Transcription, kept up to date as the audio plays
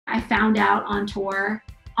I found out on tour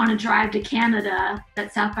on a drive to Canada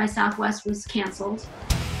that South by Southwest was canceled.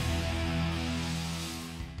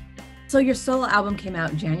 So your solo album came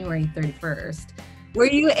out January 31st. Were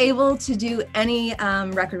you able to do any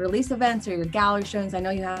record release events or your gallery shows? I know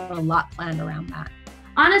you have a lot planned around that.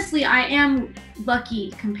 Honestly, I am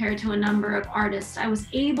lucky compared to a number of artists. I was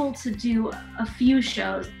able to do a few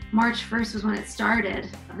shows. March 1st was when it started,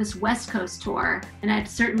 this West Coast tour, and I'd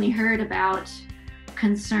certainly heard about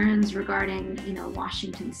concerns regarding,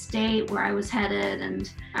 Washington State, where I was headed,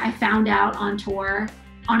 and I found out on tour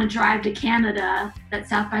on a drive to Canada that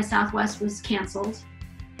South by Southwest was canceled,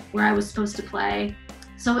 where I was supposed to play.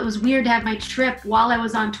 So it was weird to have my trip while I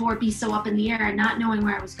was on tour be so up in the air and not knowing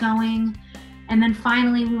where I was going. And then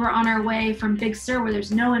finally we were on our way from Big Sur, where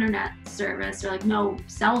there's no internet service or no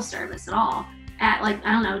cell service at all. At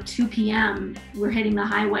 2 p.m. we're hitting the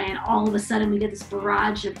highway, and all of a sudden we get this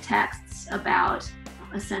barrage of texts about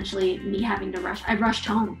essentially me having to rush. I rushed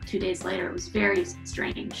home 2 days later. It was very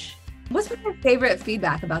strange. What's been your favorite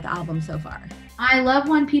feedback about the album so far? I love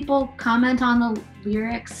when people comment on the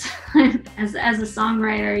lyrics. As a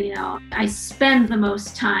songwriter, I spend the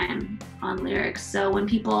most time on lyrics. So when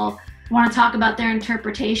people want to talk about their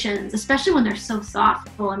interpretations, especially when they're so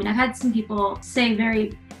thoughtful. I've had some people say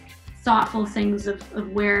very thoughtful things of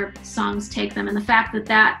where songs take them, and the fact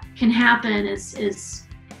that can happen is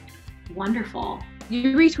wonderful.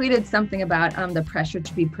 You retweeted something about the pressure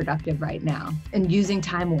to be productive right now and using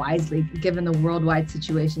time wisely, given the worldwide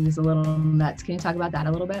situation is a little nuts. Can you talk about that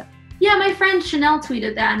a little bit? Yeah, my friend Chanel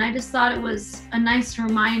tweeted that, and I just thought it was a nice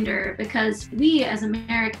reminder, because we as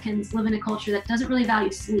Americans live in a culture that doesn't really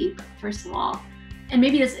value sleep, first of all. And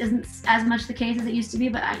maybe this isn't as much the case as it used to be,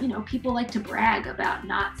 but people like to brag about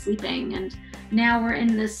not sleeping, and now we're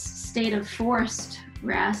in this state of forced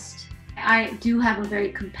rest. I do have a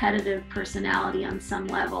very competitive personality on some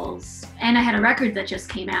levels, and I had a record that just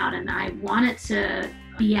came out, and I wanted to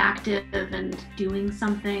be active and doing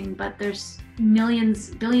something, but there's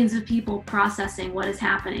billions of people processing what is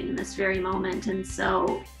happening in this very moment, and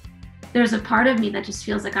so there's a part of me that just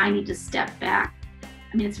feels like I need to step back.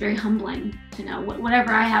 It's very humbling to know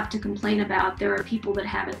whatever I have to complain about, there are people that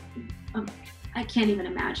have it. I can't even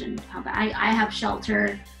imagine how bad. I have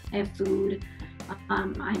shelter, I have food.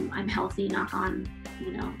 I'm healthy, knock on,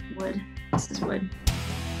 wood. This is wood.